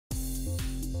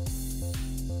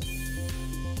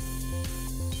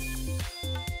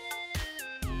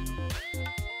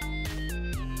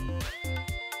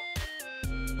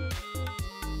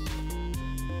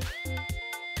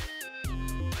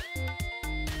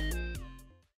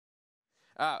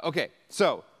Okay,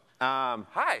 so,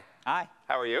 hi. Hi.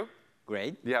 How are you?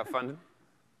 Great. Do you have fun?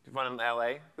 Fun in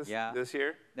LA this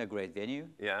year? A great venue.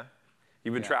 Yeah.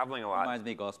 You've been traveling a lot. Reminds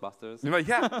me of Ghostbusters.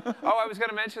 Yeah. Oh, I was going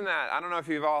to mention that. I don't know if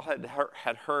you've all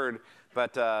had heard,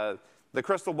 but the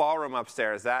Crystal Ballroom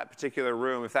upstairs, that particular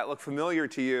room, if that looked familiar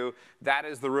to you, that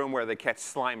is the room where they catch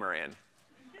Slimer in.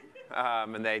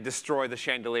 And they destroy the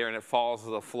chandelier and it falls to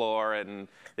the floor and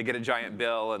they get a giant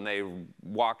bill and they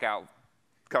walk out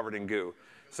covered in goo.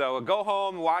 So go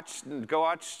home, go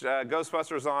watch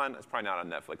Ghostbusters on. It's probably not on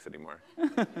Netflix anymore.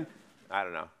 I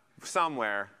don't know,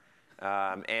 somewhere,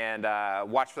 and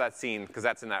watch for that scene because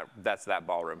that's that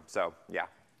ballroom. So yeah.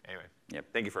 Anyway,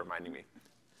 thank you for reminding me.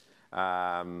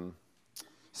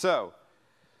 So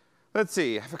let's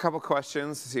see. I have a couple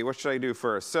questions. Let's see, what should I do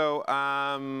first? So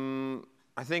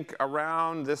I think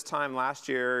around this time last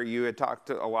year, you had talked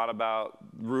a lot about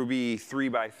Ruby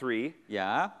 3x3.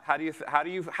 Yeah. How do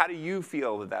you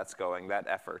feel that that's going, that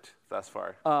effort thus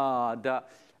far?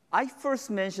 I first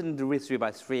mentioned Ruby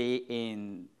 3x3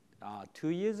 in 2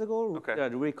 years ago, okay.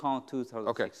 RubyConf 2016,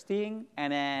 okay.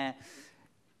 And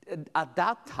at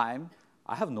that time,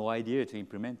 I have no idea to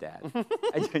implement that.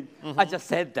 I just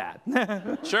said that.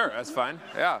 Sure, that's fine.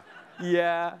 Yeah.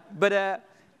 Yeah, but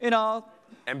you know.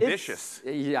 Ambitious.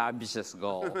 Yeah, ambitious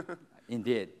goal,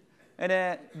 indeed.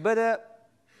 And but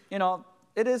you know,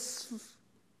 it is.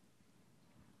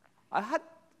 I had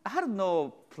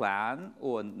no plan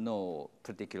or no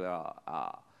particular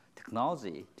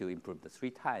technology to improve the 3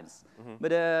 times. Mm-hmm.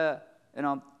 But you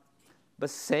know,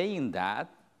 but saying that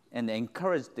and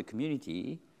encourage the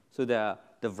community, so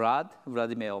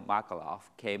Vladimir Makarov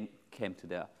came to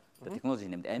the technology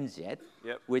named MJet,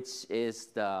 which is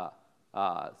the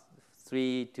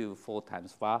 3 to 4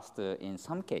 times faster in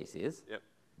some cases. Yep.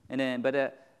 And then, but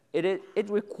it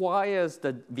requires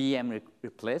the VM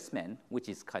replacement, which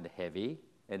is kind of heavy,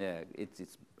 and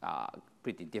it's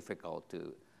pretty difficult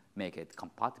to make it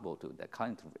compatible to the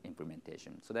current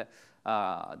implementation. So the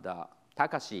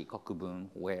Takashi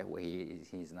Kokubun, where he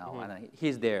is now, and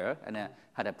he's there, and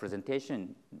had a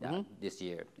presentation this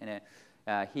year, and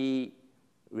he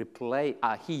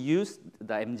used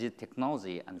the MJet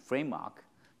technology and framework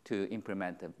to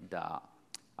implement the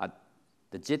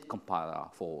JIT compiler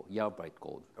for Jailbreak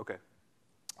code. Okay.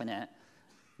 And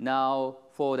now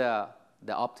for the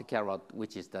OptiCarrot,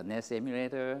 which is the NES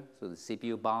emulator, so the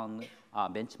CPU-bound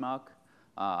benchmark,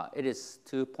 it is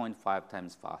 2.5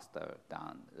 times faster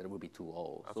than the Ruby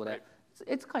 2.0. So that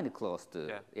it's kind of close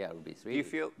to Ruby 3.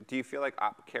 Do you feel like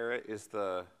OptiCarrot is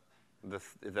the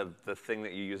thing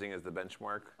that you're using as the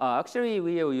benchmark? Actually,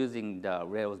 we are using the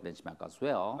Rails benchmark as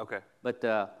well. Okay. But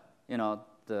you know,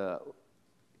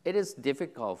 it is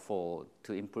difficult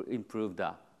to improve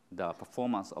the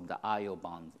performance of the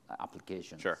I/O-bound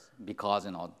applications. Sure. Because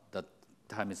you know the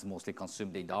time is mostly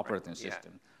consumed in the operating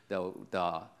system. The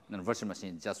virtual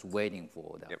machine is just waiting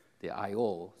for the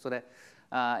I/O. So that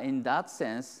in that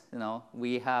sense, you know,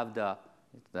 we have the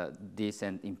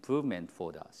decent improvement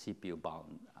for the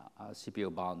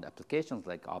CPU-bound applications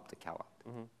like OptiCarrot.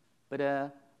 But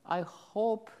I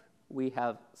hope we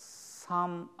have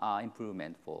some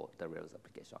improvement for the Rails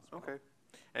applications. Okay.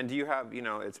 And do you have, you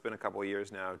know, it's been a couple of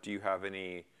years now, do you have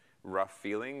any rough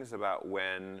feelings about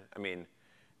when, I mean,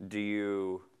 do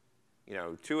you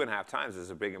know, 2.5 times is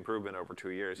a big improvement over 2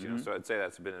 years, you know, so I'd say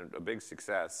that's been a big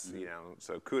success, you know,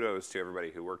 so kudos to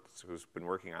everybody who's been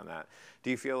working on that. Do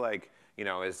you feel like, you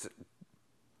know,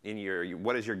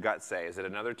 what does your gut say? Is it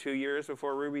another 2 years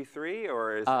before Ruby 3,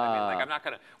 or is I mean, like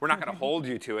we're not gonna hold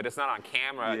you to it. It's not on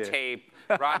camera, tape,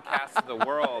 broadcast to the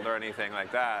world, or anything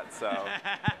like that. So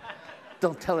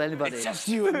don't tell anybody. It's just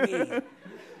you and me.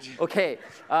 Okay,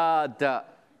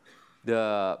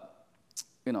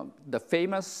 you know, the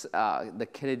famous the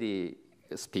Kennedy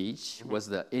speech was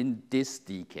in this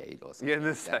decade or something. Yeah, in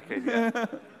this decade. Yeah.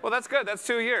 Well, that's good. That's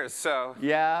 2 years. So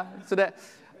yeah. So that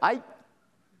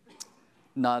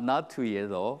not 2 years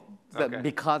though,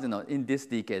 because you know in this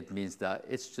decade means that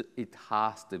it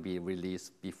has to be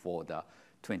released before the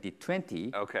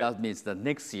 2020. Okay. That means the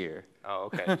next year. Oh,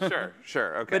 okay.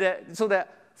 Sure. Okay. But so that.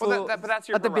 But that's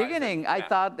your at the beginning, I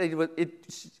thought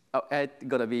it's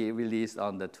gonna be released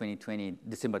on the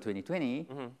December 2020,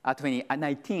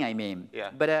 2019, I mean.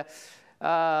 Yeah. But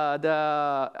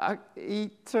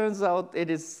it turns out it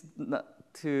is not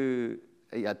too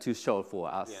short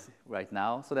for us right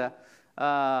now. So that.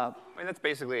 I mean, that's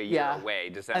basically a year away,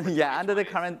 December. Yeah, under the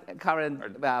current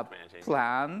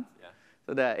plan,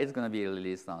 so that it's gonna be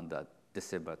released on the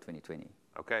December 2020.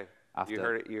 Okay. You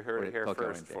heard it here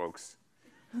first, folks.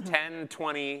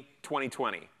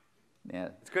 10/20/2020. Yeah.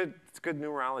 It's good. It's good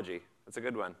numerology. That's a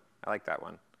good one. I like that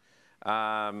one.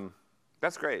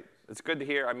 That's great. It's good to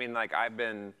hear. I mean, like I've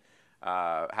been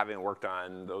having worked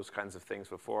on those kinds of things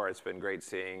before. It's been great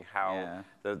seeing how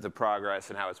the progress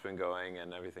and how it's been going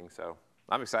and everything. So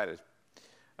I'm excited.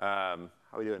 How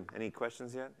are we doing? Any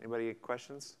questions yet? Anybody get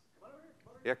questions?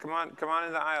 Yeah, come on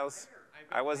in the aisles.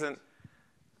 I wasn't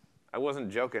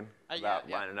joking about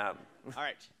lining up. All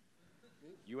right.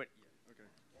 You went.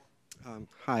 Okay.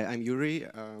 Hi, I'm Yuri.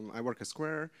 I work at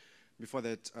Square. Before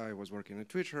that, I was working at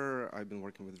Twitter. I've been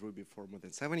working with Ruby for more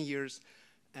than 7 years.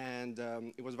 And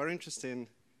it was very interesting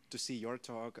to see your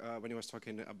talk when you was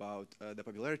talking about the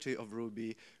popularity of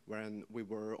Ruby when we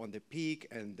were on the peak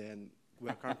and then we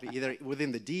are currently either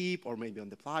within the deep or maybe on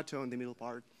the plateau in the middle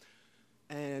part.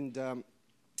 And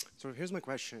so here's my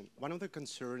question. One of the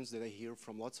concerns that I hear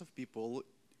from lots of people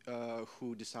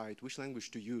who decide which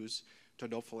language to use to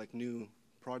adopt for like new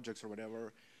projects or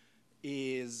whatever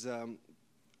is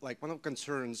like one of the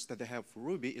concerns that they have for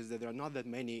Ruby is that there are not that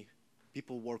many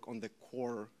people work on the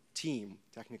core team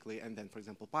technically, and then for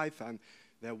example Python,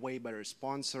 they're way better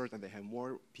sponsored and they have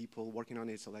more people working on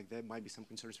it, so like there might be some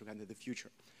concerns regarding the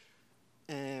future.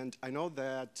 And I know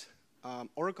that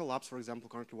Oracle Labs, for example,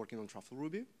 currently working on Truffle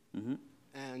Ruby,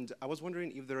 and I was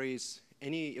wondering if there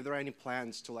are any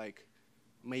plans to like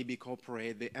maybe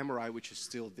incorporate the MRI, which is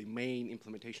still the main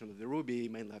implementation of the Ruby,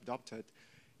 mainly adopted.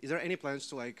 Is there any plans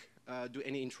to like do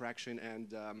any interaction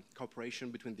and cooperation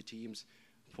between the teams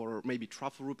for maybe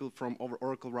Truffle Ruby from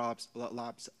Oracle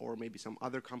Labs or maybe some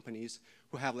other companies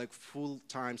who have like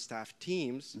full-time staff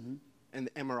teams and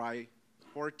the MRI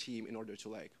core team in order to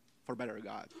like, for better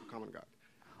God, for common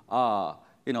God?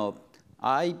 You know,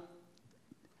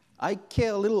 I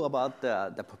care a little about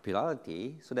the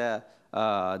popularity, so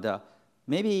that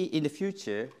maybe in the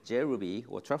future, JRuby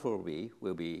or Truffle Ruby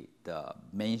will be the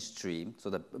mainstream, so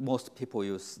that most people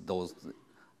use those,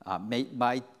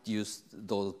 might use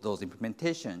those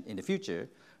implementation in the future.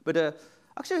 But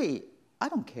actually, I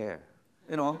don't care,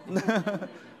 you know,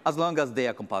 as long as they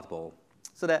are compatible.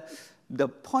 So that the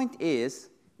point is,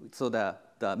 so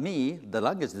that me, the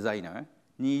language designer,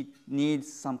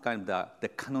 needs some kind of the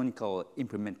canonical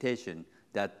implementation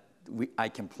that I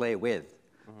can play with.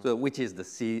 So which is the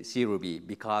C Ruby,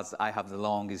 because I have the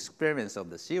long experience of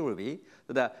the C Ruby,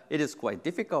 so that it is quite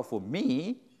difficult for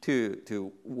me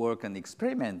to work and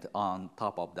experiment on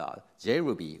top of the J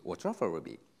Ruby or Truffle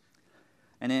Ruby.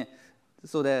 And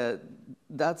so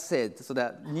that's it. So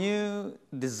that new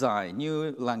design,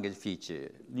 new language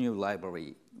feature, new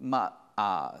library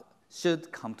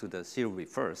should come to the C Ruby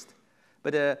first.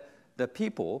 But the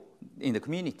people in the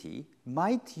community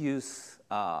might use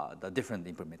the different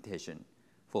implementation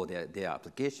for their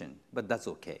application, but that's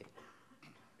okay.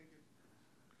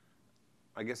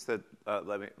 I guess that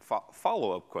let me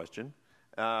follow-up question.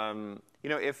 You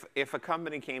know, if a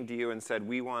company came to you and said,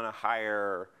 we want to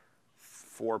hire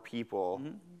 4 people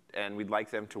and we'd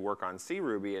like them to work on C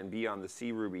Ruby and be on the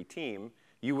C Ruby team,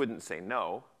 you wouldn't say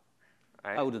no.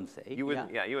 Right? I wouldn't say. You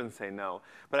wouldn't. Yeah, you wouldn't say no.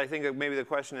 But I think that maybe the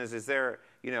question is there,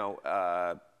 you know,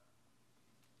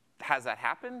 has that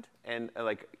happened? And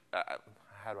like,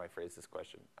 how do I phrase this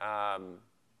question?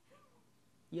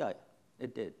 Yeah,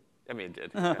 it did. I mean, it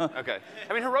did. Yeah, okay.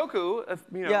 I mean, Heroku,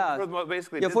 you know,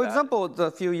 basically did for that. example, a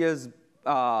few years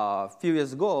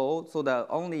ago, so that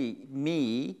only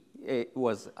me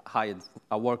was hired.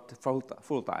 I worked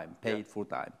full time, paid full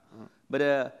time. But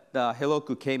the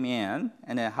Heroku came in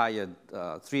and hired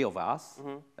 3 of us,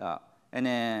 and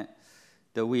then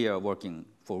we are working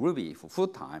for Ruby for full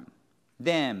time.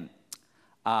 Then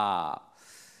the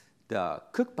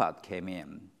Cookpad came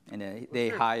in, and they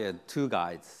hired 2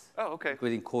 guys. Oh, okay.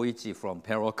 Including Koichi from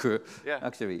Heroku,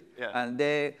 actually. Yeah. And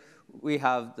we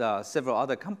have several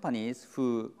other companies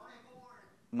who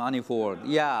Manifold,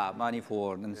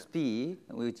 and SPI,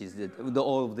 which is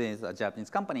all of these are Japanese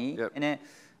company. Yep.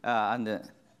 And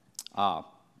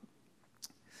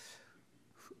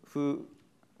who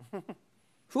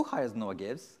hires Noah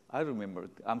Gibbs? I remember.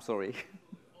 I'm sorry.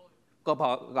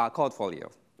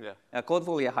 Codefolio. Yeah.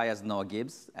 Codefolio hires Noah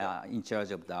Gibbs in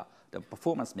charge of the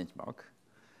performance benchmark.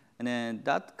 And then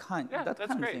that kind of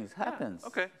things happens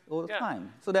all the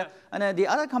time. So and then the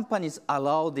other companies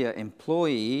allow their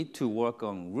employee to work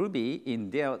on Ruby in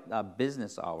their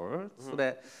business hours. So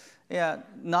that,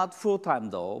 not full time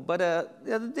though, but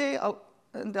they're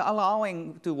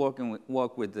allowing to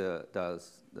work with the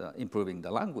improving the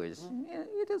language.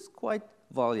 It is quite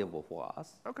valuable for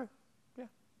us. Okay. Yeah.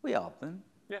 We are open.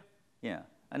 Yeah. Yeah.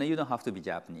 And you don't have to be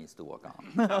Japanese to work on.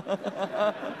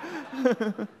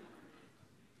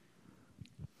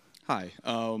 Hi.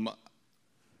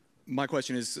 My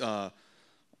question is,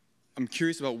 I'm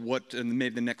curious about what in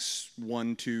maybe the next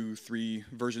 1, 2, 3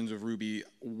 versions of Ruby.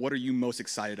 What are you most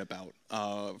excited about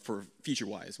for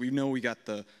feature-wise? We know we got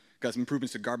some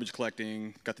improvements to garbage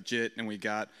collecting, got the JIT, and we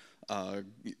got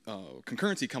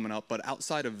concurrency coming up. But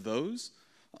outside of those,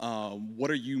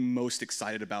 what are you most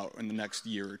excited about in the next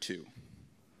year or two?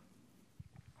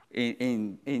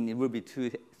 In Ruby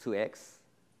 2x? 2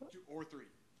 or 3.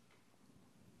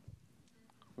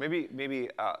 Maybe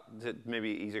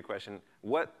easier question.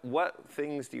 What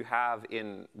things do you have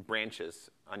in branches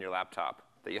on your laptop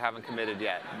that you haven't committed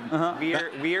yet?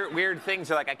 Weird things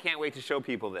are like, I can't wait to show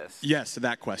people this. Yes,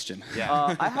 that question.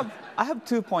 Yeah. I have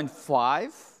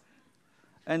 2.5,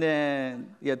 and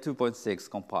then 2.6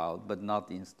 compiled, but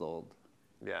not installed.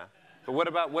 Yeah. But what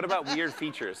about weird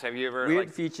features? Have you ever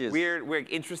Weird features? Weird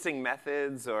interesting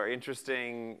methods or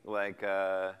interesting like?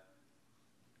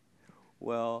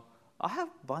 Well, I have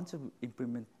a bunch of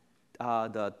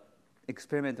the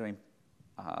experimental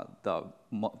the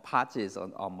patches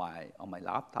on my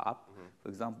laptop. Mm-hmm. For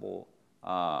example,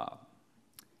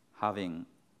 having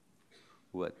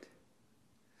what?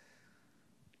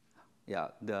 Yeah,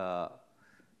 a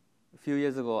few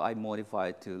years ago I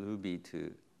modified to Ruby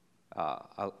to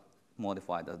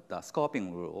modify the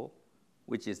scoping rule,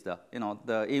 which is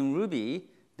in Ruby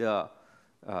the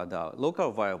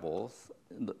local variables.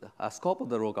 The scope of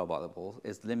the local variables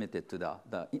is limited to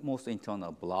the most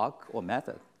internal block or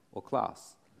method or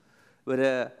class. But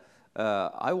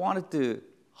I wanted to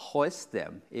hoist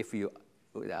them if you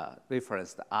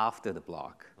referenced after the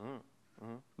block.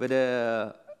 Mm-hmm. But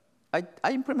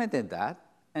I implemented that,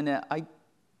 and I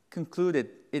concluded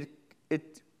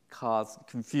it caused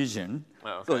confusion. Oh,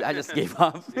 okay. So I just gave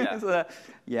up. Yeah. So,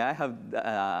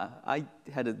 I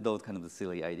had those kind of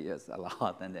silly ideas a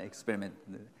lot, and I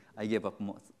experimented. I gave up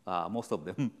most of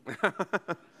them.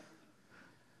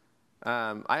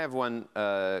 I have one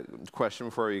question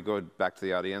before you go back to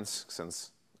the audience,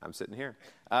 since I'm sitting here.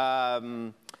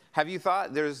 Have you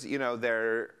thought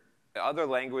there other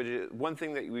languages? One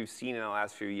thing that we've seen in the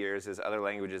last few years is other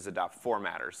languages adopt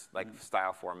formatters, like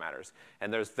style formatters.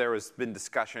 And there has been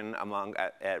discussion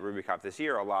at RubyConf this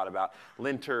year a lot about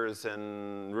linters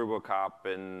and RubyConf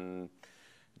and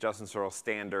Justin Searle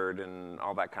standard and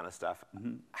all that kind of stuff.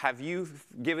 Mm-hmm. Have you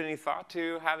given any thought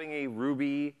to having a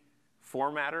Ruby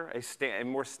formatter, a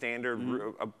more standard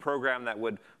a program that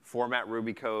would format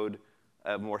Ruby code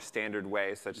a more standard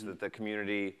way, such that the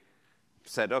community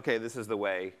said, okay, this is the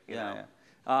way, you know?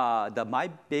 Yeah. My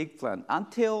big plan,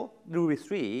 until Ruby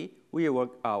 3, we were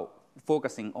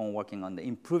focusing on working on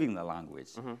improving the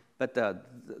language. Mm-hmm. But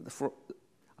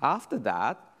after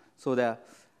that,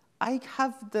 I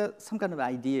have some kind of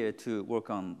idea to work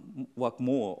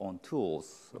more on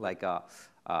tools like the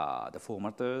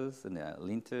formatters and the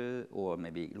linter, or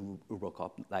maybe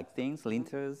RubyConf-like things,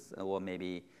 linters, or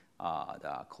maybe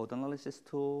the code analysis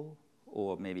tool,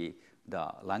 or maybe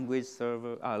the language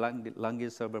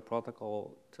server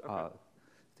protocol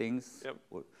things.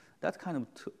 Yep. That kind of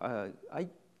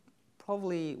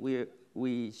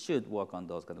we should work on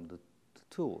those kind of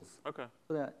tools. Okay.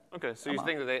 Okay. So you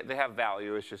think that they have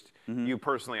value? It's just you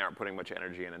personally aren't putting much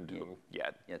energy into them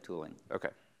yet. Yeah, tooling.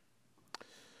 Okay.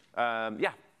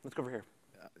 Yeah. Let's go over here.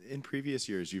 In previous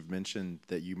years, you've mentioned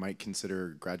that you might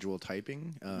consider gradual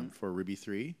typing for Ruby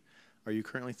 3. Are you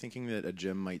currently thinking that a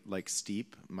gem like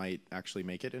Steep might actually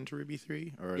make it into Ruby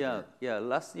 3? Or yeah.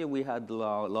 Last year we had a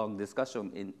long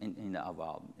discussion in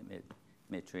our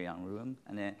Metreon room,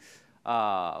 and then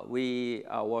we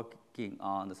are working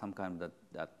on some kind of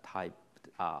that type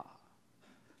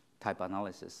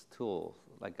analysis tool,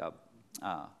 like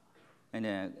and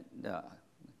then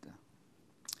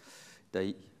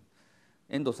the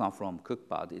Endo-san from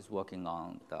Cookpad is working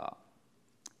on the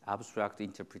abstract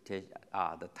interpretation,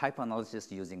 the type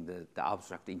analysis using the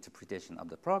abstract interpretation of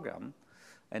the program.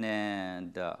 And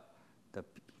then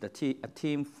a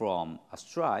team from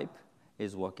Stripe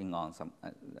is working on some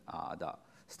the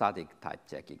static type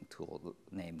checking tool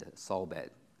named Solbed.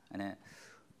 And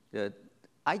then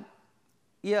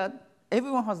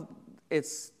everyone has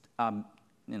its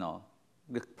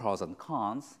pros and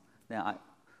cons. Then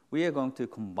we are going to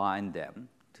combine them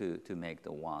to make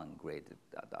the one great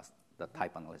the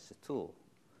type analysis tool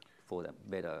for the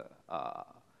better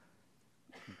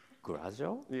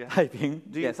gradual typing.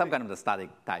 Some kind of the static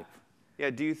type. Yeah.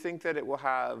 Do you think that it will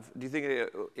have? Do you think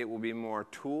it will be more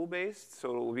tool based? So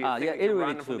it will be a thing that you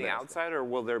run from the outside, or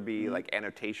will there be like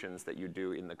annotations that you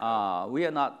do in the code? We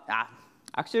are not.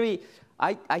 Actually,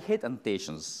 I hate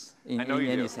annotations in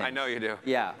any sense. I know you do.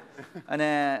 Yeah. And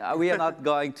we are not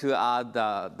going to add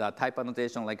the type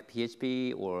annotation like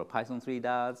PHP or Python 3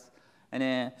 does.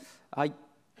 And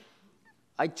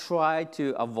I try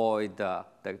to avoid the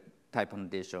type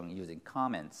annotation using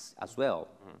comments as well.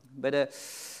 But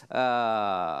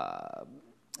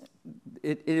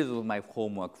it is my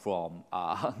homework from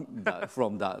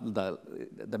the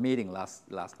meeting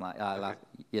last night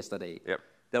yesterday. Yep.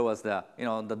 There was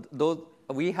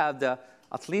we have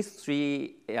at least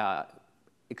 3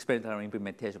 experimental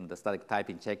implementation of the static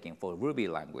typing checking for Ruby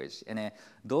language, and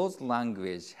those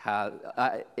language have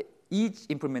each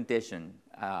implementation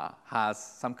has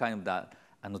some kind of that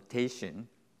annotation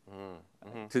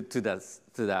to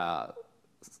the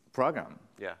program.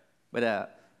 Yeah. But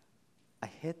I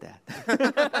hate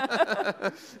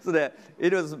that. So that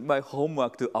it was my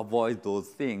homework to avoid those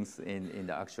things in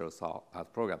the actual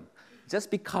program.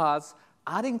 Just because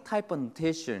adding type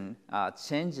annotation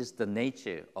changes the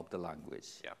nature of the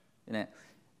language. Yeah.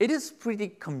 It is pretty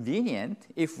convenient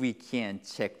if we can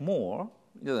check more.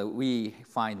 We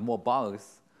find more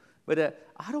bugs. But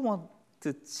I don't want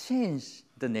to change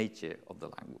the nature of the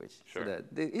language. Sure. So that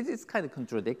it is kind of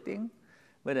contradicting.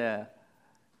 But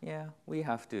yeah, we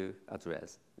have to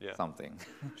address something.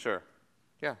 Sure.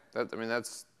 Yeah.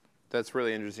 That's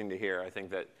really interesting to hear. I think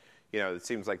that it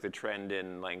seems like the trend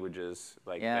in languages,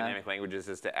 like dynamic languages,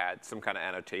 is to add some kind of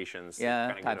annotations.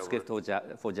 Yeah, TypeScript for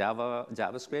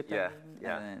JavaScript. Yeah.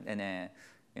 And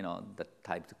the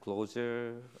typed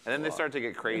closure. And then they start to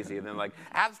get crazy, and then like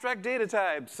abstract data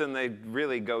types, and they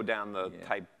really go down the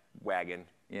type wagon.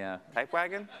 Yeah. Type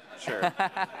wagon? Sure.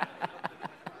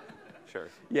 Sure.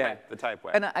 Yeah. The type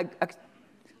wagon. And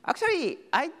actually,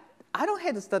 I don't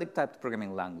hate the static typed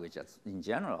programming language in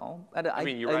general. I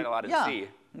mean, you write a lot in C.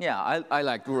 Yeah, I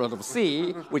like to write of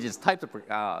C, which is typed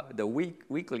the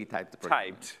weakly typed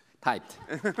typed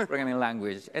programming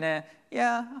language. And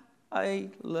I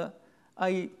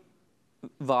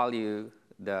value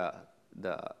the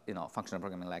functional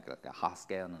programming like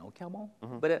Haskell and OCaml.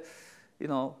 But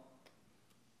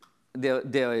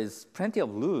there is plenty of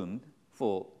room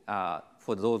for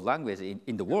those languages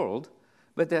in the world.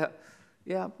 But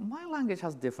my language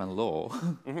has different law.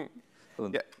 So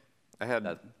yeah, I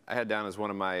had down as one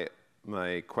of my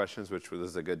questions, which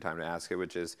was a good time to ask it,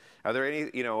 which is, are there any,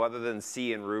 other than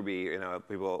C and Ruby,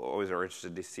 people always are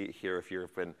interested to hear if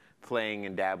you've been playing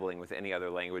and dabbling with any other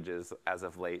languages as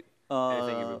of late.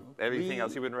 Anything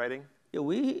else you've been writing? Yeah,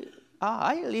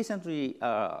 I recently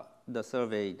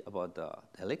surveyed about the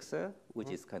Elixir, which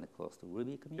is kind of close to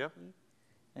Ruby community. Yep.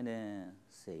 And then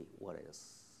what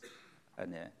else?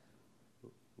 And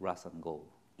Rust and Go.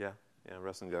 Yeah,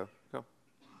 Rust and Go. Cool.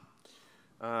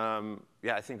 I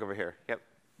think over here. Yep.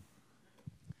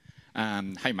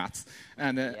 Hi, Matz.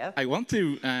 And Yeah. I want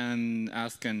to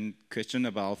ask a question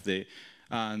about the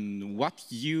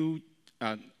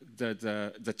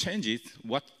changes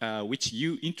which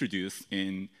you introduced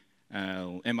in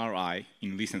MRI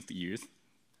in recent years,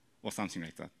 or something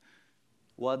like that.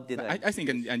 What did I think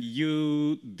and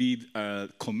you did a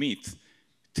commit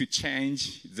to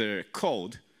change the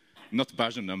code, not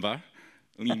version number,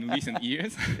 in recent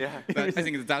years. Yeah. But I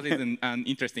think that is an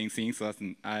interesting thing, so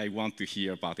I want to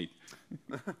hear about it.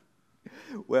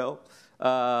 Well,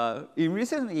 in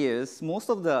recent years, most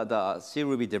of the C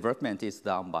Ruby development is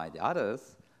done by the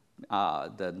others.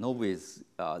 The Node is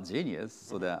genius,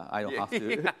 so that I don't have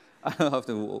to. I don't have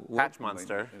to work Patch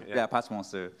monster. Yeah, patch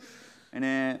monster.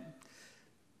 And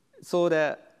so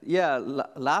that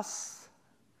last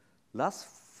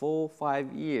 4 or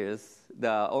 5 years,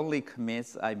 the only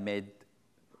commits I made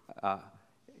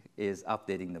is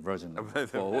updating the version.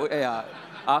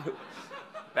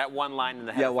 That one line in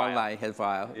the head file. One line head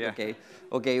file. Yeah. Okay.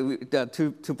 The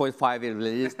 2.5 is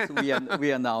released.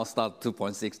 we are now start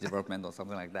 2.6 development or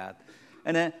something like that.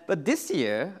 And then, but this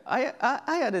year, I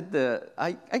added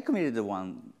I committed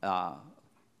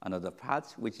another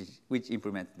patch which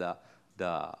implements the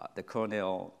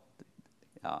kernel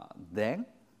then.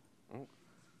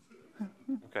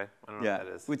 Okay, I don't know what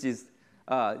that is. Which is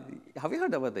have you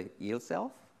heard about the yield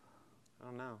self? I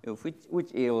don't know.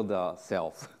 Which yield the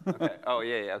self? Okay. Oh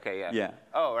yeah. Okay. Yeah. Yeah.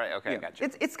 Oh right. Okay.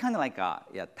 Gotcha. It's kind of like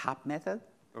a tap method.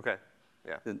 Okay.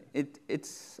 Yeah.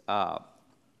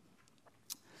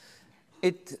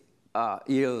 It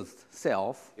yields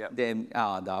self. Yep. Then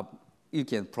you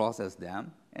can process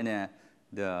them, and then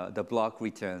the block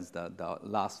returns the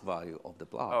last value of the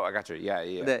block. Oh, I got you.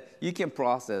 Yeah. That you can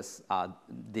process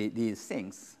these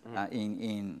things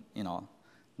in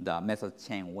the method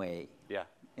chain way. Yeah.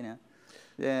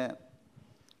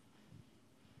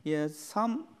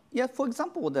 For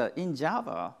example, in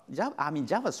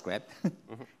JavaScript,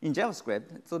 in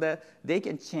JavaScript, so that they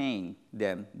can chain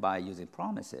them by using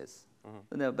promises.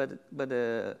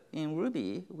 But in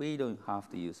Ruby, we don't have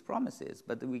to use promises,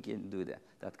 but we can do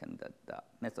that kind of the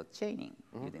method chaining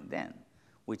using them,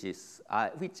 which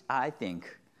I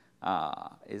think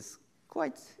is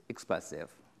quite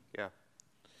expressive. Yeah.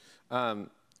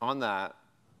 On that,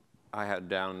 I had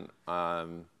down.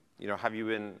 Have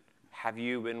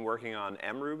you been working on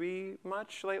mRuby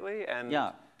much lately? And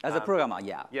Yeah, as a programmer,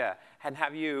 yeah. Yeah, and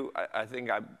have you? I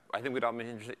think we'd all be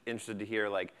interested to hear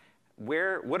like.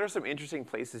 What are some interesting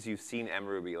places you've seen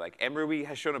mRuby? Like mRuby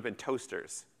has shown up in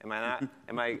toasters. Am I not?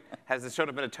 Has it shown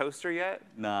up in a toaster yet?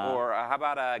 No. Or how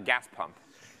about a gas pump?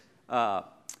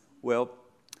 Well,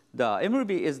 the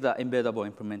mRuby is the embeddable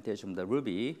implementation of the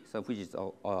Ruby, so which is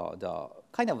the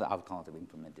kind of the alternative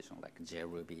implementation like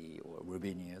JRuby or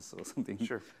Rubinius or something.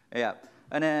 Sure. Yeah,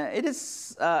 and it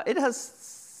has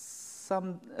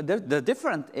some. The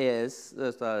difference is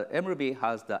the mRuby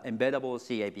has the embeddable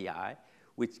C API,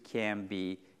 which can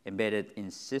be embedded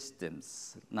in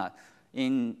systems. Now,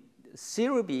 in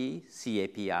CRuby, C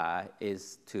API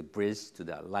is to bridge to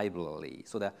the library,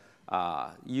 so that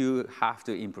you have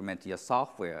to implement your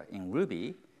software in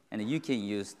Ruby, and you can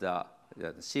use the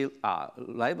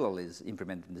libraries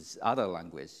implemented in this other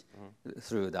language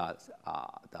through the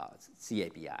C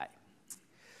API.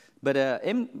 But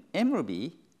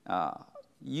mRuby,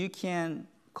 you can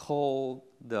call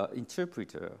the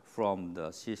interpreter from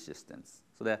the C systems.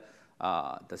 So that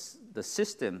the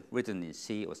system written in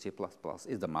C or C++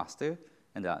 is the master,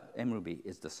 and the mRuby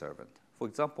is the servant. For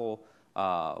example,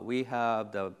 we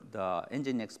have the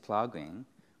Nginx plugin,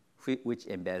 which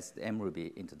embeds the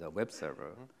mRuby into the web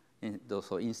server.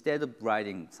 So instead of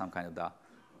writing some kind of the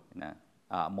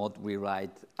mod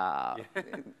rewrite,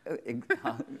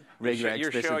 regular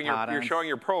expression patterns. You're showing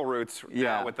your Perl roots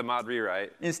now with the mod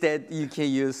rewrite. Instead, you can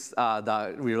use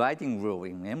the rewriting rule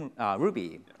in Ruby.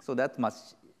 Yeah. So that's much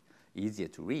easier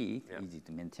to read,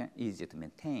 easier to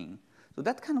maintain. So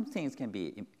that kind of things can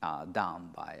be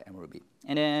done by mRuby.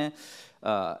 And then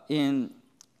in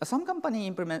some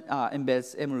company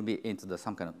embeds mRuby into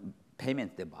some kind of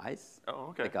payment device. Oh,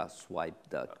 okay. Like a swipe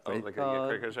the credit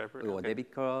card or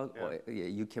debit card, or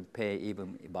you can pay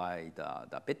even by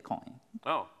the Bitcoin.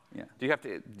 Oh. Yeah. Do you have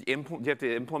to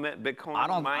implement Bitcoin I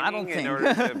don't in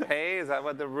order to pay? Is that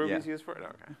what the Ruby's used for?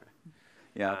 Okay.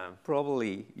 Yeah,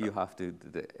 probably you have to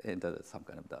enter some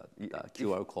kind of the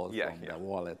QR code from the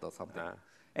wallet or something.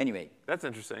 Anyway. That's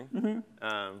interesting.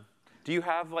 Do you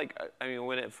have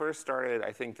when it first started,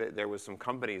 I think that there was some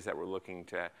companies that were looking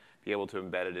to be able to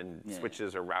embed it in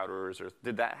switches or routers, or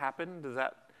did that happen? Does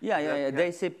that? Yeah.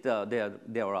 They ship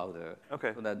their router.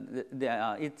 Okay. So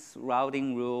that its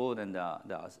routing rule and the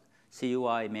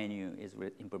CUI menu is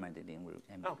implemented in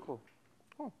mRuby. Oh, cool.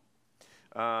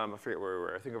 I forget where we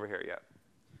were. I think over here. Yeah.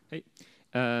 Hey,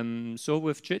 so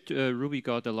with JIT, Ruby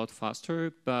got a lot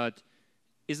faster, but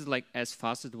is it as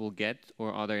fast as it will get,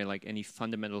 or are there any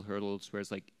fundamental hurdles where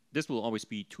it's this will always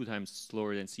be 2 times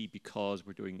slower than C because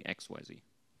we're doing X, Y, Z?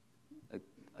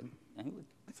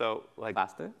 So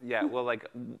faster? Yeah. Well,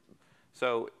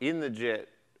 so in the JIT,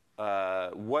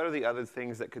 what are the other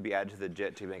things that could be added to the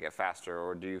JIT to make it faster,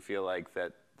 or do you feel like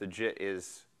that the JIT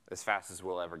is as fast as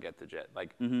we'll ever get the JIT?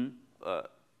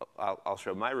 I'll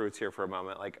show my roots here for a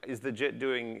moment. Is the JIT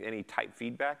doing any type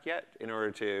feedback yet in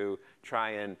order to try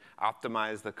and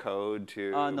optimize the code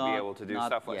to be able to do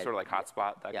stuff sort of like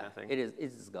hotspot, that kind of thing?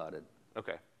 It's got it.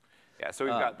 Okay. Yeah, so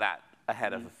we've got that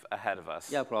ahead of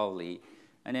us. Yeah, probably.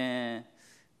 And then,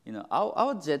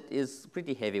 our JIT is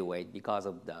pretty heavyweight because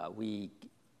of we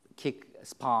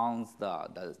spawns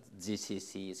the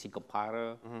GCC C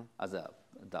compiler as the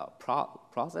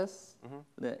process.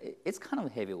 It's kind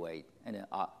of heavyweight, and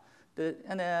the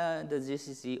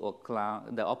GCC or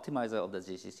clone, the optimizer of the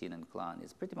GCC and clone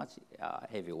is pretty much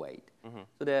heavyweight.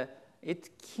 So it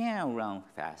can run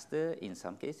faster in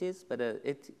some cases, but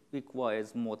it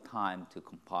requires more time to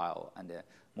compile and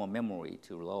more memory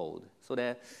to load. So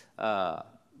the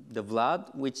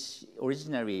Vlad, which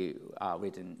originally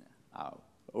wrote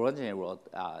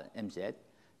MJIT,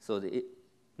 so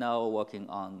now working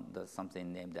on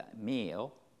something named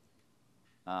Meal,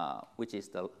 which is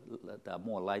the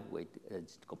more lightweight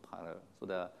compiler.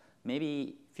 So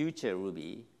maybe future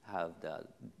Ruby have the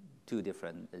 2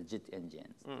 different JIT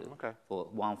engines. Okay.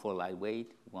 One for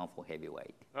lightweight, one for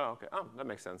heavyweight. Oh, okay. Oh, that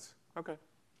makes sense. Okay.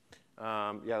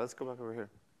 Yeah, let's go back over here.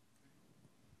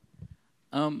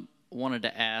 Wanted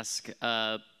to ask,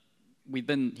 we've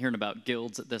been hearing about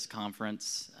guilds at this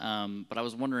conference, but I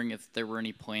was wondering if there were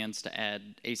any plans to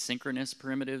add asynchronous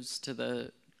primitives to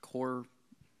the core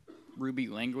Ruby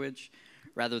language,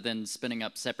 rather than spinning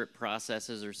up separate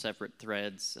processes or separate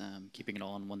threads, keeping it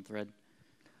all in one thread.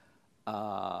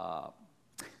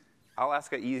 I'll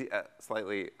ask a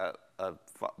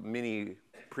mini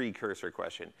precursor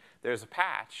question. There's a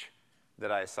patch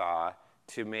that I saw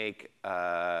to make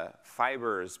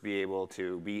fibers be able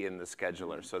to be in the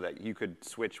scheduler so that you could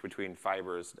switch between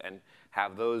fibers and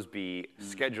have those be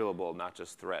schedulable, not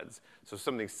just threads. So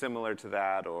something similar to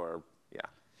that, or yeah.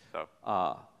 So.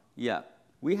 Yeah,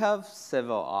 we have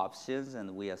several options,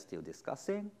 and we are still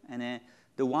discussing. And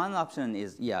the one option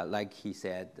is, yeah, like he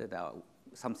said,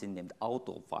 something named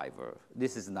auto fiber.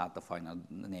 This is not the final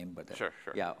name, but sure.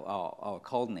 Yeah, our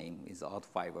code name is auto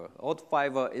fiber. Auto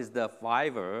fiber is the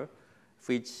fiber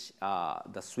which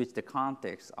switch the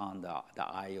context on the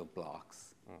I/O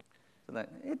blocks. So that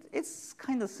it's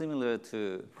kind of similar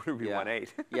to Ruby 1.8.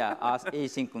 Yeah, as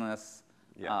asynchronous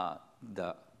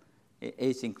the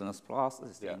asynchronous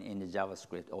process in the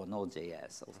JavaScript or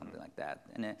Node.js or something like that.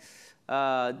 And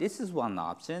this is one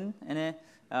option. And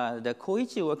the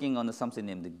Koichi working on something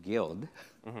named the Guild,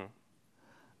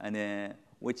 and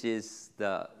which is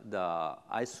the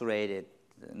isolated,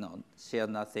 share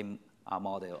nothing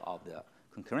model of the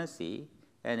concurrency.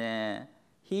 And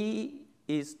he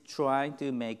is trying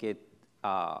to make it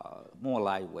more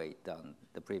lightweight than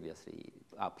the previously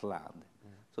planned,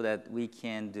 so that we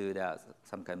can do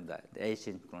some kind of the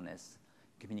asynchronous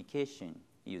communication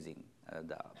using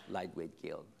the lightweight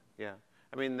Guild. Yeah,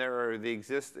 I mean there are the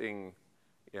existing,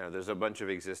 there's a bunch of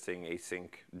existing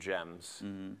async gems,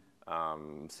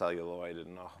 celluloid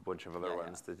and a whole bunch of other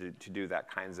ones to do that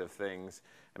kinds of things.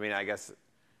 I mean, I guess,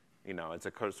 it's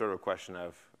a sort of question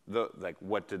of what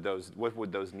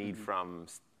would those need from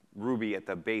Ruby at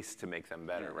the base to make them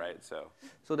better, right? So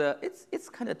it's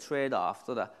kind of trade-off.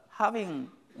 So having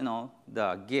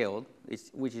the Guild,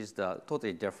 which is the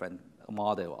totally different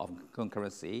model of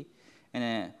concurrency,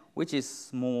 and which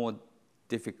is more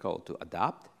difficult to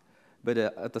adapt, but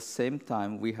at the same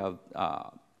time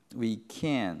we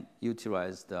can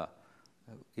utilize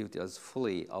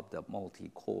fully of the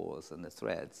multi-cores and the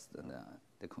threads and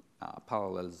the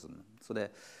parallelism. So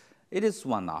that it is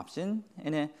one option,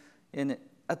 and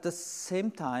at the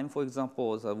same time, for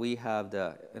example, we have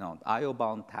the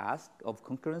I/O-bound task of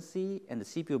concurrency and the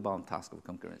CPU-bound task of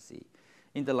concurrency.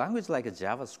 In the language like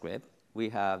JavaScript, we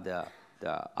have the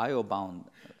I/O-bound,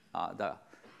 the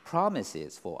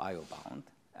promises for I/O-bound,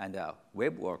 and the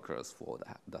web workers for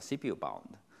the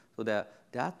CPU-bound. So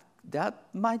that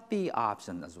might be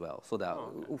option as well. So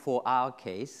for our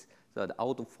case, the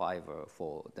auto fiber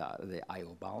for the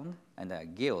I/O-bound and the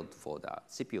Guild for the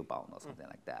CPU-bound or something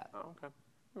like that. Oh, okay.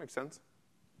 That makes sense.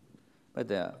 But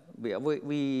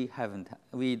we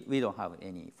don't have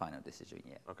any final decision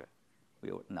yet. Okay.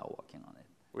 We are now working on it.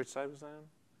 Which side was that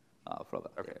on? From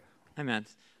okay. There. Hi,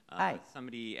 Matt. Hi.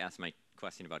 Somebody asked my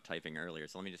question about typing earlier,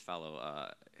 so let me just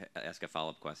ask a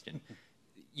follow-up question.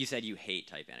 You said you hate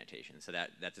type annotations, so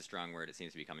that's a strong word. It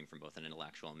seems to be coming from both an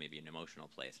intellectual and maybe an emotional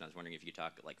place. And I was wondering if you could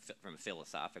talk from a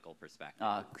philosophical perspective.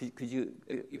 Could you?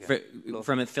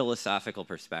 From a philosophical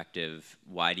perspective,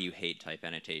 why do you hate type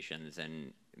annotations?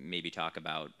 And maybe talk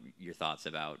about your thoughts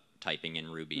about typing in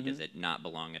Ruby. Does it not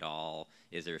belong at all?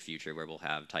 Is there a future where we'll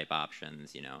have type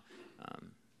options?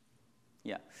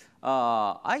 Yeah,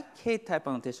 I hate type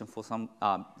annotation for some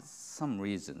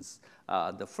reasons.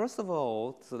 The first of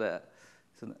all,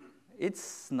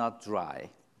 it's not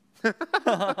dry. The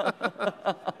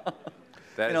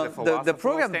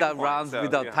program that runs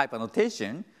without type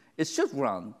annotation, it should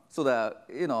run. So that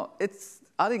it's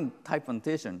adding type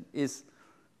annotation is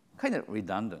kind of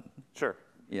redundant. Sure.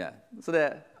 Yeah. So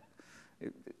that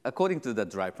according to the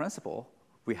dry principle,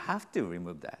 we have to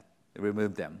remove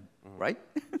them, right?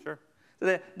 Sure.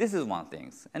 So this is one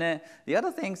thing. And then the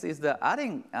other thing is the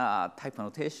adding type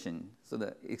annotation, so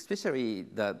that especially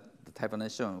the type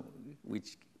annotation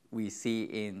which we see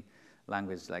in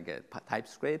language like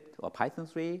TypeScript or Python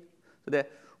 3, so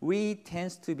that we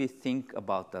tend to think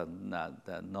about the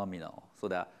nominal, so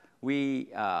that we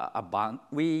are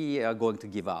going to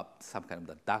give up some kind of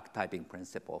the duck typing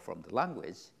principle from the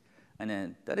language, and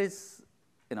then that is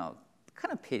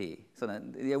kind of pity. So that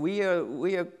we are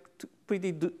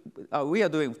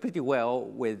doing pretty well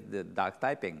with the duck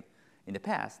typing in the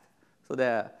past, so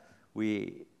that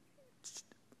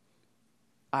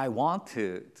I want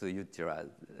to utilize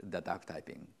the duck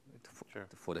typing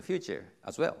for the future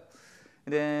as well.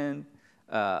 And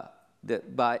then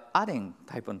by adding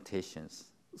type annotations,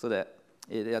 so that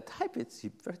the type is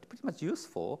pretty much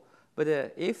useful, but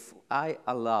if I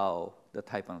allow the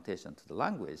type annotation to the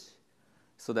language,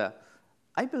 so that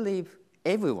I believe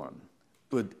everyone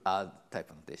would add type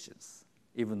annotations,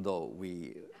 even though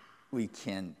we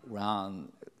can run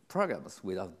programs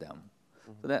without them.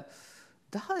 So that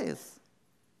is,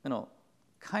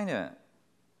 kind of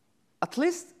at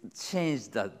least change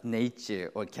the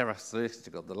nature or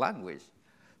characteristic of the language,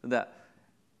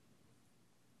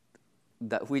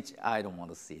 which I don't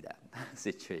want to see that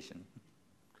situation.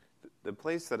 The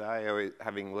place that I always,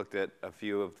 having looked at a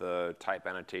few of the type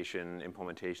annotation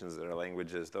implementations that are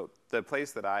languages, the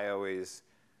place that I always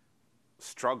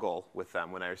struggle with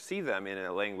them when I see them in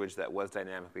a language that was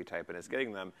dynamically typed and is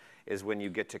getting them is when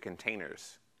you get to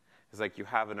containers. It's like you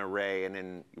have an array, and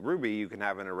in Ruby you can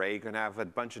have an array, you can have a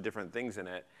bunch of different things in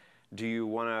it. Do you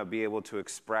want to be able to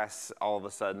express all of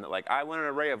a sudden that, like, I want an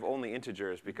array of only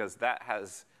integers, because that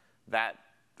has that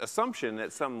assumption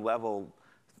at some level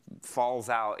falls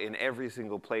out in every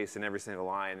single place in every single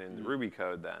line in the Ruby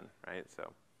code then, right?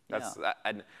 So that's,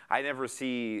 I never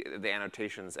see the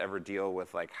annotations ever deal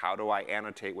with, like, how do I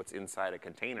annotate what's inside a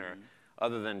container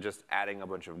other than just adding a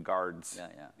bunch of guards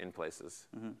in places.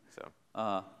 So.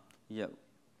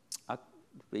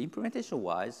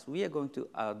 Implementation-wise, we are going to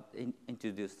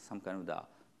introduce some kind of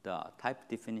the type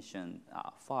definition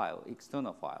file,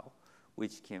 external file,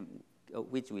 which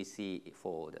we see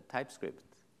for the TypeScript,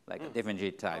 like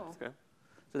differentiate types. Oh, okay.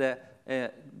 So that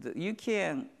you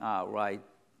can write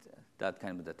that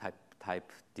kind of the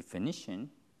type definition,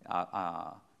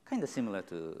 kind of similar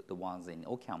to the ones in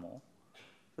OCaml,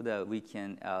 so that we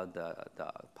can add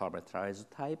the parameterized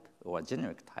type or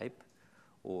generic type,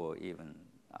 or even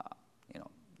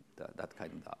that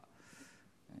kind of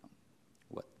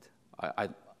what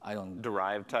I don't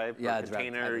derived type, or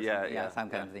container, some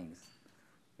kind of things.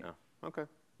 Yeah. Okay.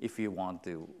 If you want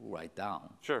to write down.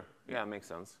 Sure. Yeah, it makes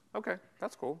sense. Okay,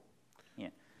 that's cool. Yeah.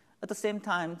 At the same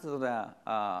time, so that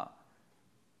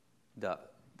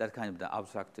kind of the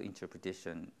abstract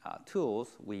interpretation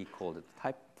tools, we call it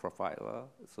type profiler,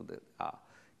 so that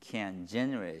can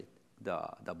generate the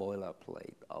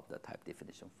boilerplate of the type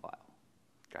definition file.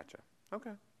 Gotcha.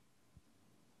 Okay.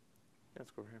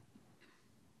 Let's go over here.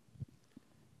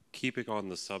 Keeping on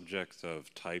the subject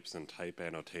of types and type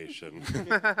annotation,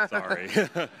 sorry.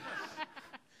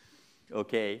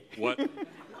 Okay.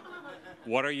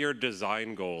 What are your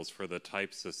design goals for the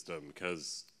type system?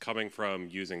 Because coming from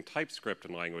using TypeScript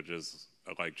in languages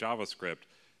like JavaScript,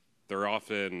 they're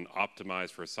often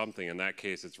optimized for something. In that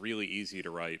case, it's really easy to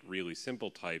write really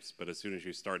simple types, but as soon as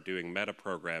you start doing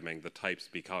metaprogramming, the types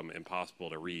become impossible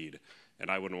to read. And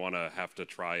I wouldn't want to have to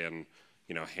try and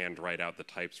hand write out the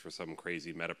types for some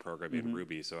crazy metaprogramming in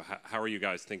Ruby. So how are you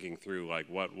guys thinking through, like,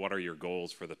 what are your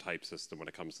goals for the type system when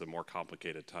it comes to more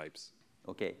complicated types?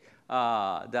 Okay.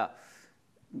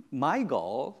 My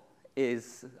goal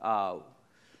is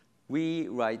we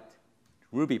write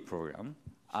Ruby program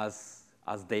as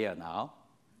they are now,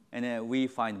 and then we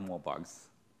find more bugs,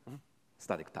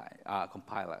 static time,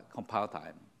 compile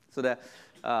time. So that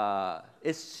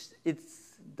it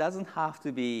doesn't have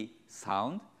to be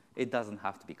sound. It doesn't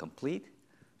have to be complete,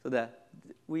 so that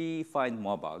we find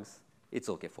more bugs. It's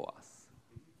okay for us.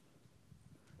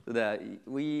 So that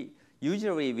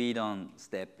usually we don't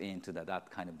step into that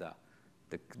kind of the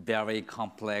very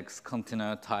complex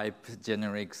container type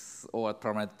generics or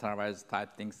parameterized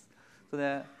type things. So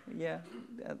that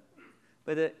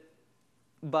but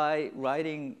by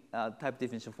writing type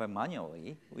definition file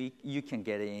manually, you can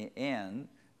get in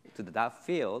to that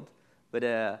field, but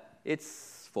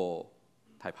it's for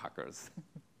type hackers.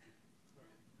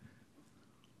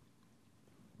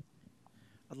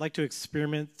 I'd like to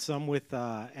experiment some with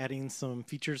adding some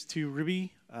features to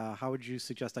Ruby. How would you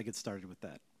suggest I get started with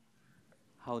that?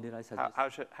 How did I suggest?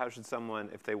 How should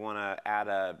someone, if they want to add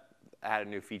a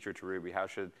new feature to Ruby, how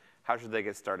should they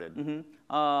get started?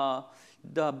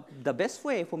 The best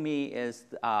way for me is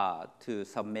to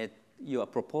submit your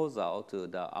proposal to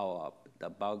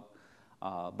the bug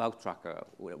tracker,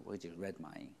 which is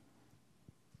Redmine.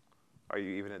 Are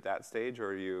you even at that stage,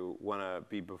 or you want to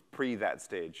be pre that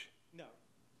stage? No.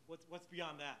 What's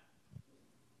beyond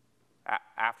that?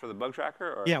 After the bug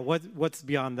tracker? Or? Yeah. What's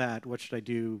beyond that? What should I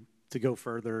do to go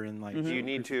further in like? Do you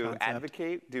need to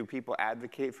advocate? Do people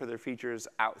advocate for their features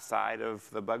outside of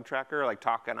the bug tracker, like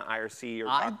talk on an IRC or?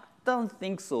 I don't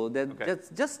think so.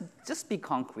 Just be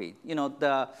concrete.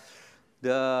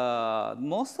 The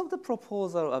most of the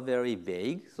proposals are very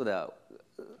vague, so that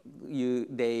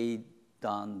they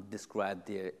don't describe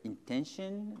their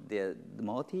intention, the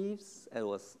motives,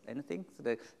 or anything. So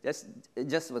that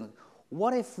just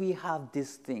what if we have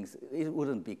these things? It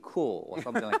wouldn't be cool or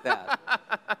something like that.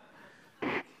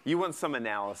 You want some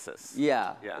analysis.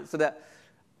 Yeah. So that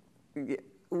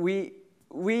we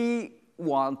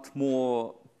want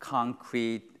more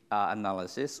concrete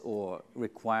analysis or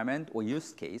requirement or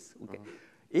use case. Okay.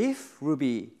 If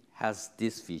Ruby has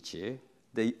this feature,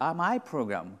 my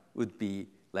program would be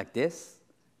like this,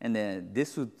 and then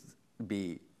this would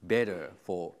be better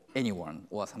for anyone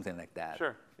or something like that.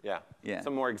 Sure. Yeah. Yeah.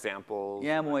 Some more examples.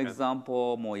 Yeah, more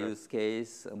example, more use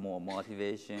case, more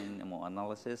motivation, more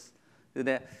analysis.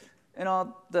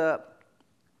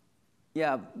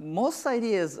 Most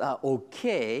ideas are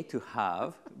okay to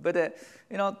have, but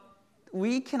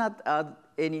we cannot add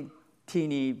any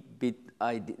teeny bit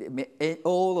idea,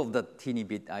 all of the teeny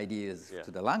bit ideas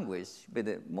to the language, but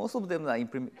most of them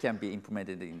can be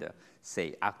implemented in the,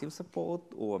 say, active support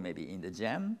or maybe in the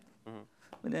gem,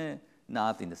 but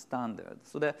not in the standard.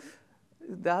 So the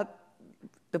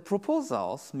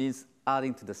proposals means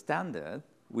adding to the standard,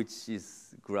 which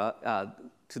is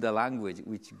to the language,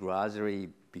 which gradually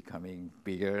becoming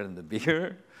bigger and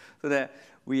bigger, so that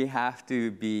we have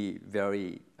to be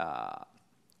very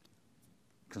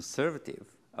conservative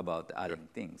about adding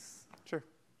things. Sure.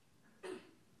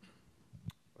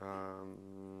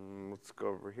 Let's go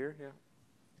over here. Yeah.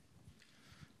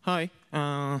 Hi.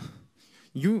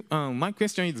 My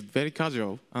question is very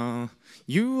casual.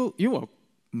 You are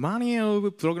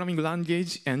manual programming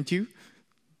language, aren't you?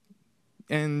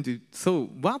 And so,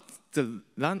 what the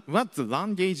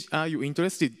language are you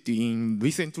interested in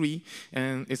recently,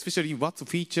 and especially what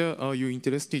feature are you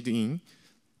interested in?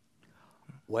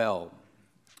 Well,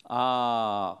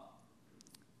 I'll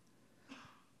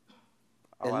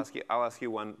ask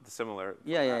you one similar.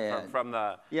 From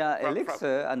the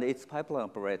Elixir and its pipeline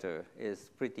operator is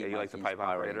pretty. Yeah, you like the pipe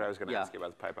operator? I was going to ask you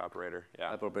about the pipe operator. Yeah.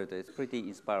 Pipe operator is pretty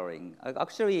inspiring.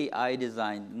 Actually, I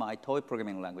designed my toy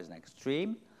programming language in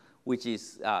Extreme, which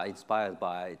is inspired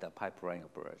by the pipeline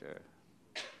operator.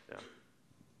 Yeah. Do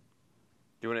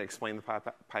you want to explain the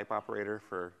pipe operator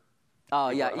for?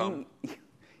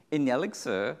 In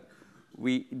Elixir,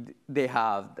 they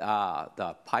have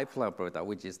the pipeline operator,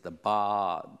 which is the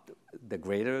bar, the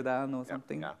greater than or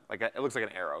something. Yeah, like it looks like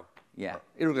an arrow. Yeah,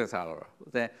 it looks like an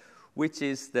arrow. Which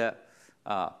is the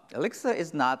Elixir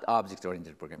is not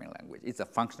object-oriented programming language. It's a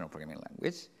functional programming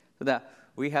language. So that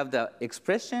we have the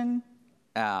expression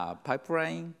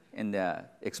pipeline and the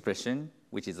expression,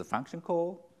 which is a function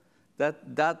call.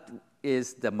 That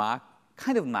is the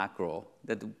kind of macro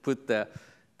that put the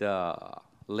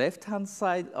left-hand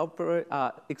side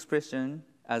expression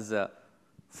as the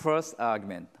first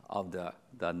argument of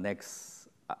the next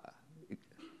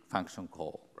function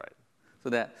call. Right. So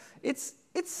that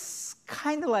it's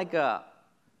kind of like the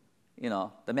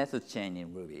method chain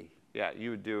in Ruby. Yeah, you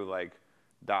would do like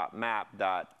dot map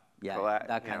dot collect,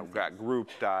 that kind of got group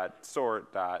dot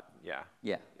sort dot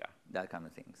that kind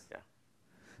of things.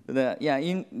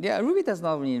 Yeah. Ruby does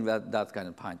not mean that kind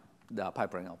of the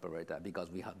pipeline operator because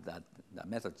we have that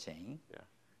method chain. Yeah.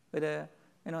 But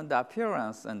the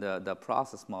appearance and the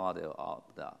process model of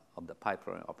the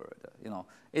pipeline operator,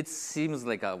 it seems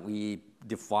like we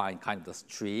define kind of the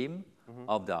stream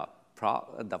of the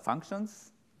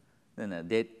functions, then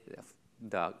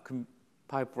the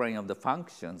pipeline of the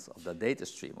functions of the data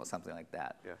stream or something like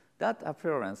that. Yeah. That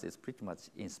appearance is pretty much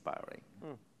inspiring.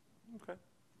 Okay.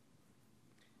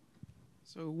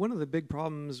 So one of the big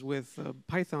problems with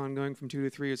Python going from 2 to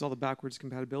 3 is all the backwards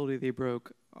compatibility they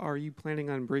broke. Are you planning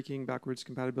on breaking backwards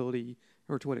compatibility,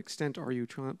 or to what extent are you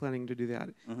planning to do that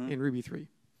in Ruby 3?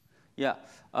 Yeah.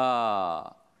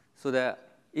 So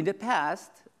that in the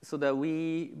past, the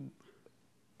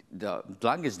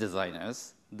language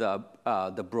designers,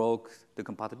 broke the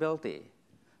compatibility.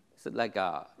 So like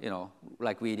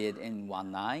we did in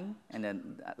 1.9, and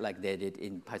then like they did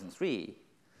in Python 3.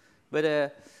 But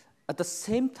at the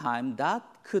same time,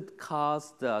 that could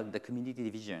cause the community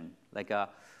division. Like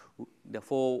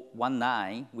for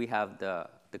 1.9, we have the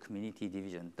community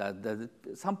division.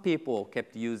 Some people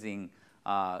kept using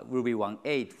Ruby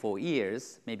 1.8 for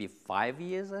years, maybe 5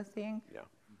 years, I think. Yeah.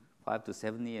 5 to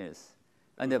 7 years.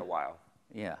 And a while.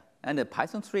 Yeah. And the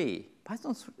Python 3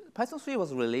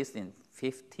 was released in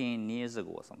 15 years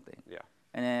ago or something. Yeah.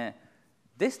 And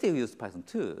they still use Python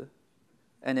 2.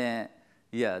 And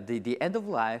the end of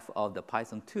life of the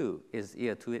Python 2 is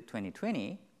year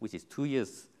 2020, which is 2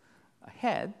 years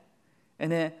ahead.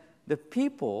 And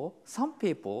some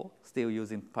people still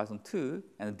using Python 2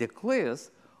 and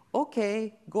declares,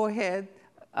 okay, go ahead,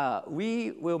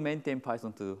 we will maintain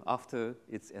Python 2 after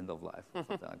its end of life,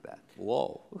 something like that.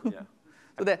 Whoa. Yeah.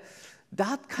 So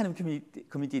that kind of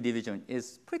community division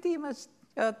is pretty much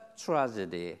a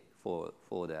tragedy for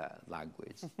the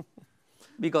language.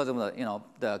 Because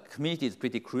the community is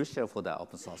pretty crucial for the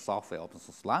open source software, open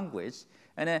source language,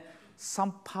 and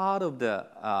some part of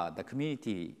the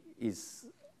community is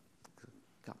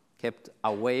kept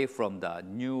away from the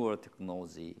newer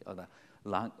technology or the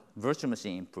virtual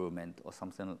machine improvement or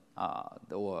something,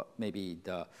 or maybe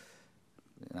the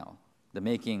the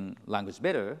making language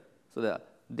better, so that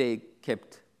they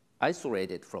kept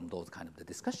isolated from those kind of the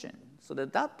discussion. So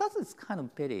that is kind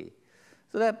of pity.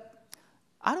 So that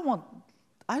I don't want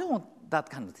that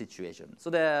kind of situation. So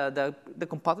the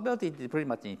compatibility is pretty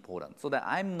much important. So that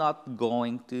I'm not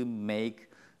going to make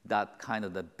that kind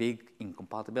of the big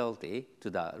incompatibility to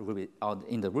the Ruby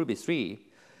in the Ruby 3.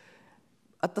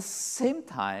 At the same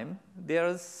time,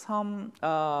 there's some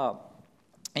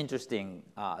interesting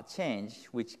change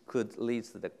which could lead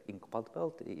to the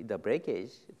incompatibility, the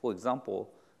breakage. For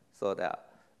example, so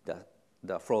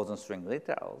the frozen string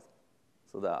literals.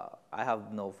 So I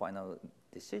have no final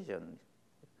decision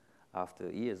after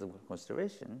years of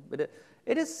consideration, but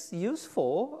it is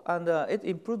useful and it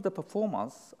improved the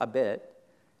performance a bit.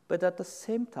 But at the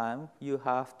same time, you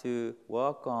have to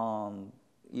work on,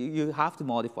 you have to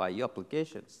modify your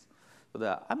applications.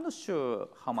 So I'm not sure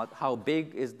how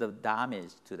big is the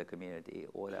damage to the community,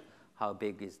 or how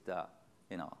big is the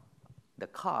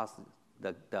cost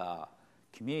that the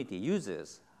community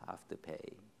users have to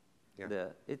pay. Yeah.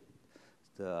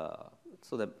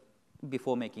 So that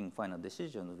before making final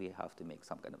decisions, we have to make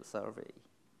some kind of a survey.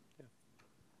 Yeah.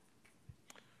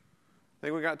 I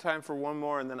think we got time for one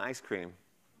more, and then ice cream.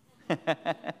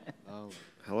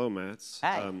 Hello, Matz.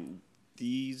 Hi.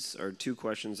 These are two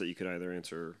questions that you could either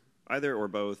answer either or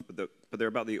both, but they're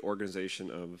about the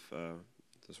organization of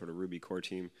the sort of Ruby core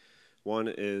team. One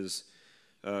is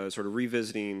sort of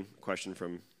revisiting a question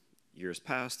from years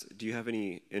past. Do you have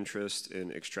any interest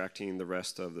in extracting the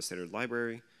rest of the standard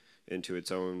library into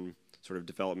its own sort of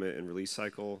development and release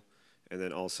cycle? And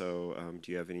then also,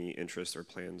 do you have any interest or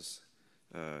plans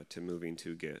to moving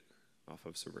to Git off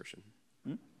of Subversion?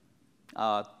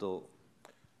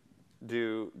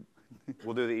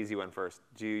 We'll do the easy one first.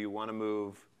 Do you want to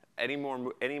move any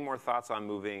more thoughts on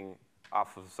moving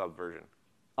off of Subversion?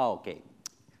 Oh, okay.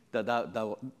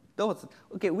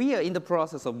 Okay. We are in the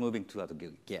process of moving to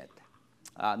Git,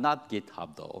 not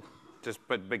GitHub though.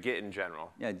 But Git in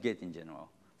general. Yeah, Git in general.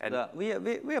 And we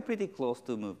are pretty close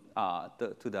to move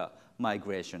to the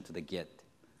migration to the Git.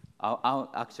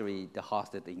 Actually, the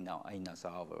hosted in a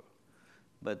server,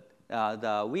 but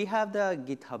we have the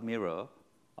GitHub mirror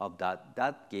of that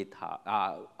GitHub,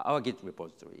 our Git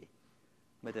repository,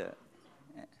 but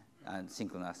and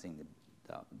synchronizing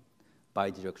the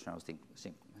bidirectional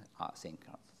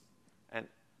synchronous. And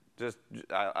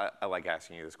I like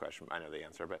asking you this question. I know the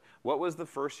answer, but what was the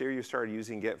first year you started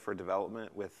using Git for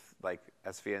development with like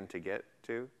SVN to Git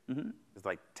to? Mm-hmm. It's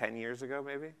like 10 years ago,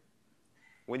 maybe.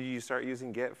 When did you start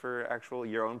using Git for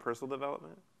your own personal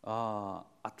development?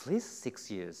 At least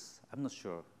 6 years. I'm not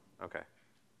sure. Okay.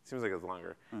 Seems like it's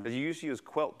longer. Did you used to use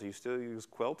Quilt? Do you still use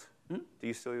Quilt? Do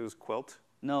you still use Quilt?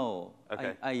 No.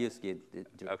 Okay. I use Git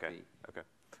directly. Okay.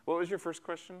 What was your first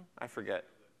question? I forget.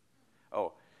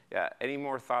 Oh, yeah. Any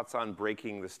more thoughts on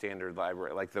breaking the standard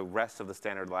library, like the rest of the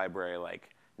standard library, like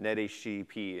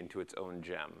NetHTTP into its own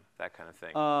gem, that kind of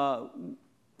thing?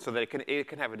 So that it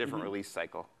can have a different release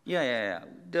cycle. Yeah.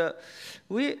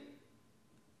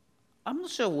 I'm not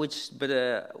sure which,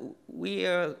 but we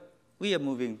are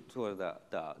moving toward the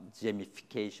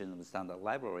gamification of the standard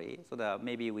library, so that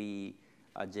maybe we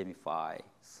gamify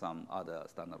some other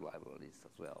standard libraries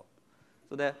as well.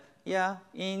 So that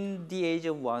in the age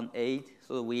of 1.8,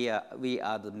 so we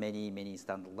add many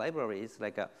standard libraries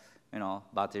like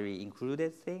battery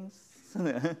included things.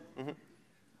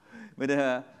 But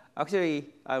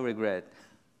actually, I regret.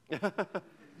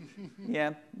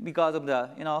 Yeah, because of the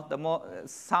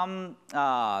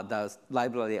the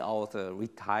library author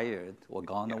retired or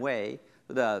gone away,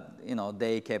 so that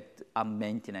they kept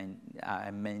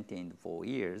maintained for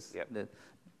years. Yep.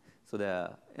 So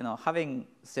having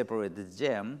separated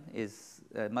gem is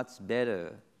much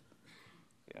better.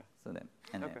 Yeah. So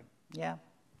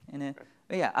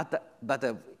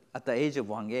at the age of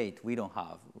 1.8, we don't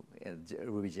have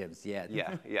Ruby gems yet.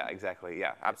 Yeah, exactly.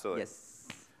 Yeah, absolutely. Yes.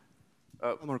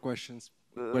 One more questions.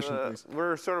 Question, please.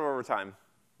 We're sort of over time.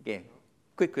 Okay,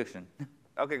 quick question.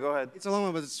 Okay, go ahead. It's a long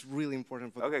one, but it's really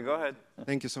important. Okay, go ahead.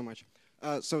 Thank you so much.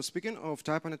 So speaking of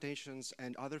type annotations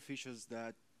and other features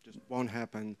that just won't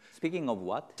happen. Speaking of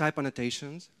what? Type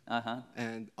annotations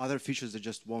and other features that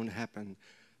just won't happen.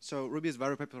 So Ruby is a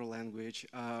very popular language.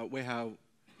 We have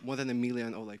more than 1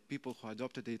 million of people who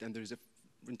adopted it, and there's an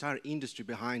entire industry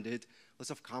behind it. Lots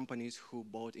of companies who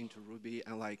bought into Ruby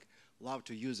and love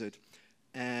to use it.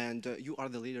 And you are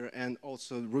the leader, and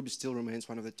also Ruby still remains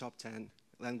one of the top 10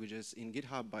 languages in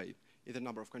GitHub by either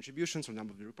number of contributions or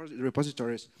number of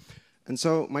repositories. And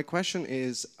so my question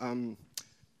is,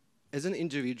 as an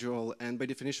individual, and by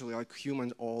definition, like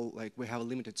humans all, we have a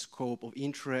limited scope of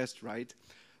interest, right?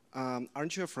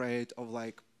 Aren't you afraid of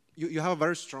you have a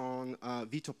very strong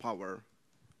veto power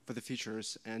for the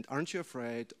features, and aren't you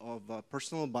afraid of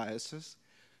personal biases?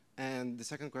 And the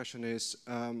second question is,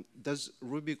 does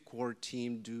Ruby core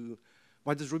team do?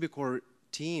 What does Ruby core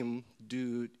team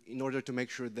do in order to make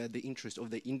sure that the interest of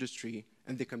the industry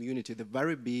and the community, the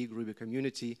very big Ruby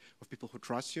community of people who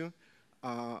trust you,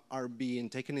 are being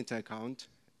taken into account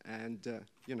and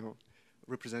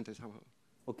represented somehow?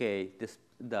 Okay,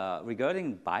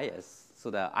 regarding bias, so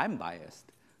that I'm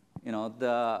biased.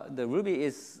 The Ruby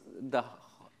is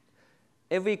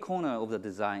every corner of the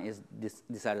design is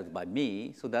decided by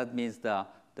me, so that means the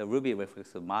Ruby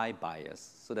reflects my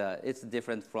bias. So that it's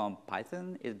different from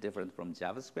Python, it's different from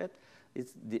JavaScript.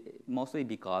 It's mostly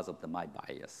because of my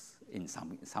bias in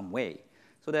some way.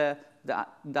 So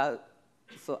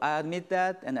so I admit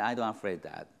that, and I don't afraid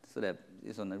that. So the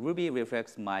Ruby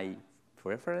reflects my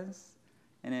preference,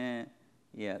 and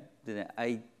then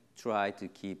I try to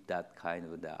keep that kind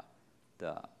of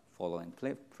the following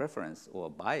preference or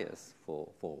bias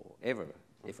forever,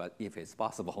 if it's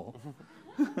possible.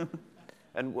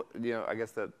 And I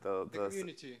guess that the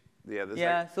community.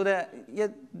 So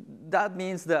that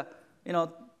means that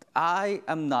I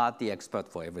am not the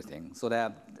expert for everything. So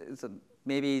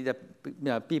maybe the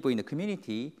people in the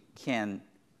community can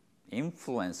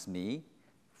influence me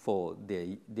for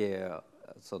their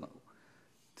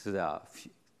to the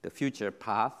future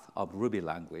path of Ruby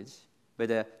language.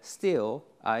 But still,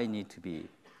 I need to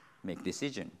make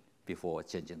decision before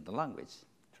changing the language.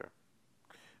 Sure.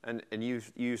 And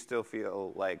you still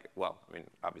feel like, well, I mean,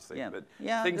 obviously, but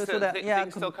things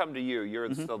still come to you.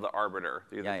 You're still the arbiter.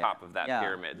 You're the top of that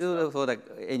pyramid. So like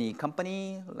any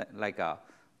company, like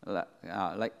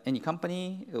any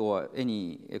company or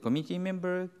any community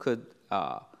member could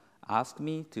ask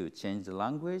me to change the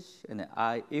language, and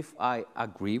if I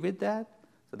agree with that,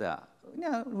 so that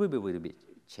Ruby will be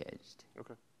changed.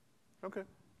 Okay.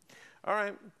 All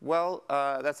right. Well,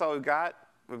 that's all we've got.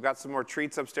 We've got some more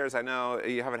treats upstairs. I know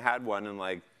you haven't had one in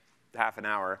like half an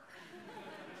hour.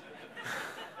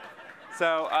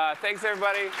 So thanks,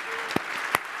 everybody.